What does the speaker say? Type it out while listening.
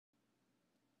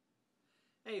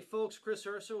Hey folks, Chris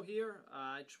Urso here.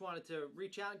 I just wanted to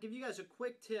reach out and give you guys a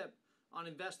quick tip on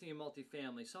investing in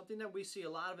multifamily. Something that we see a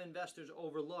lot of investors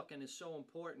overlook and is so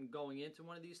important going into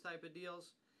one of these type of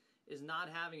deals is not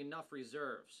having enough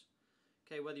reserves.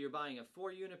 Okay, whether you're buying a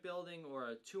 4-unit building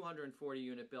or a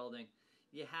 240-unit building,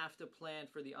 you have to plan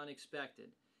for the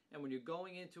unexpected. And when you're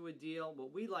going into a deal,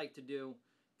 what we like to do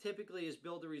typically is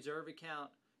build a reserve account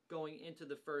going into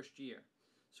the first year.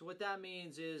 So what that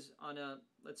means is on a,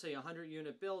 let's say,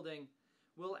 100-unit building,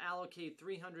 we'll allocate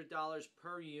 $300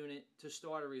 per unit to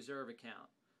start a reserve account,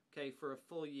 okay, for a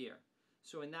full year.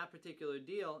 So in that particular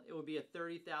deal, it would be a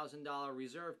 $30,000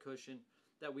 reserve cushion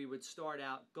that we would start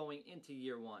out going into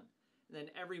year one. And then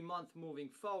every month moving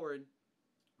forward,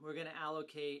 we're going to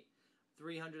allocate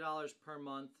 $300 per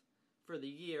month for the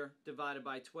year divided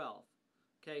by 12.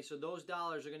 Okay, so those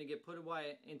dollars are going to get put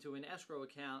away into an escrow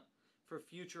account for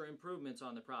future improvements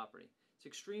on the property. It's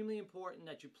extremely important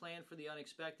that you plan for the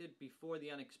unexpected before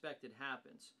the unexpected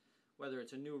happens. Whether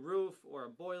it's a new roof or a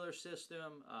boiler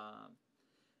system,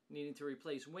 needing to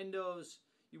replace windows,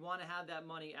 you want to have that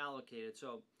money allocated.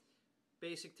 So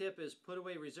basic tip is put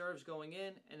away reserves going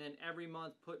in, and then every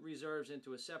month put reserves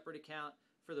into a separate account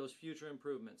for those future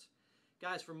improvements.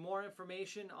 Guys, for more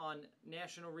information on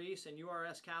National REIS and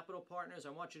URS Capital Partners,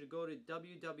 I want you to go to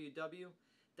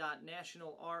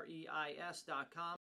www.nationalreis.com.